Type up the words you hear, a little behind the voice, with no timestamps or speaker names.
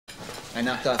I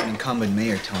knocked off an incumbent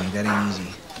mayor, Tony. That ain't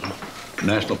easy. The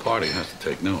National Party has to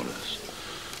take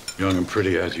notice. Young and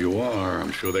pretty as you are,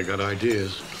 I'm sure they got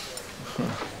ideas.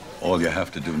 All you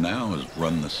have to do now is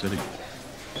run the city.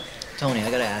 Tony,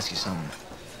 I gotta ask you something.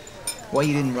 Why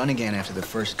you didn't run again after the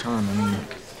first term? I mean,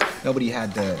 nobody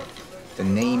had the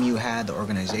name you had, the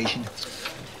organization.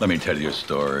 Let me tell you a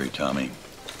story, Tommy.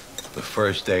 The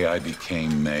first day I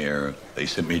became mayor, they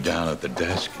sit me down at the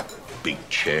desk, big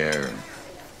chair,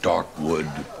 dark wood,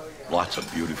 lots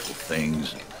of beautiful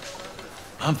things.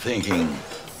 I'm thinking,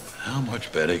 how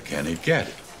much better can it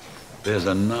get? There's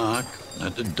a knock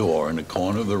at the door in the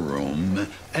corner of the room,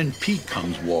 and Pete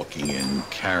comes walking in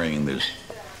carrying this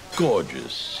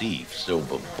gorgeous Seif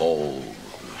silver bowl,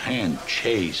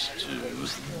 hand-chased. It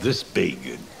was this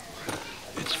big.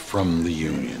 It's from the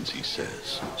unions, he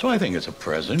says. So I think it's a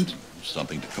present,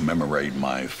 something to commemorate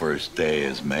my first day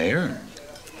as mayor.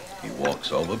 He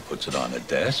walks over, puts it on the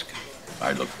desk.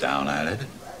 I look down at it.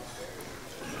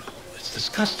 It's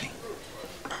disgusting.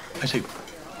 I say,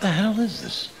 what the hell is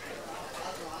this?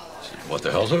 He said, what the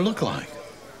hell does it look like?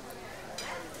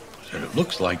 I said, it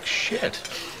looks like shit.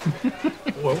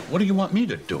 Well, what do you want me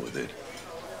to do with it?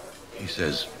 He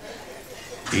says,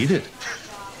 eat it.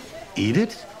 Eat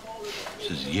it? He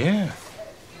says, yeah.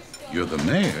 You're the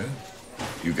mayor.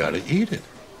 You gotta eat it.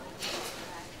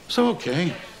 So,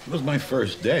 okay. It was my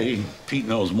first day. Pete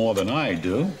knows more than I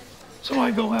do. So I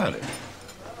go at it.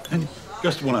 And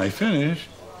just when I finish,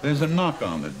 there's a knock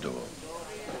on the door.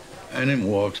 And in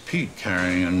walks Pete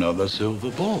carrying another silver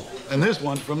bowl. And this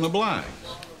one's from the Blacks.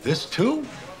 This too?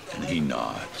 And he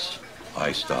nods.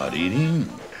 I start eating,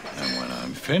 and when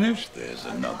I'm finished, there's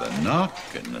another knock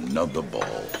and another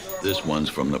bowl. This one's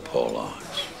from the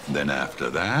Pollards. Then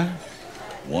after that,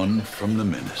 one from the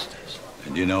ministers.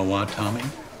 And you know what, Tommy?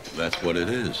 That's what it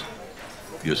is.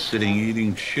 You're sitting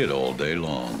eating shit all day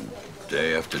long,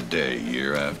 day after day,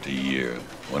 year after year.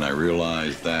 When I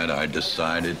realized that, I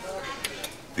decided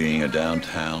being a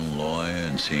downtown lawyer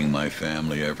and seeing my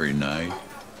family every night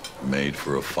made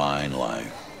for a fine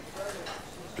life.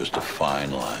 Just a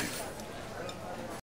fine life.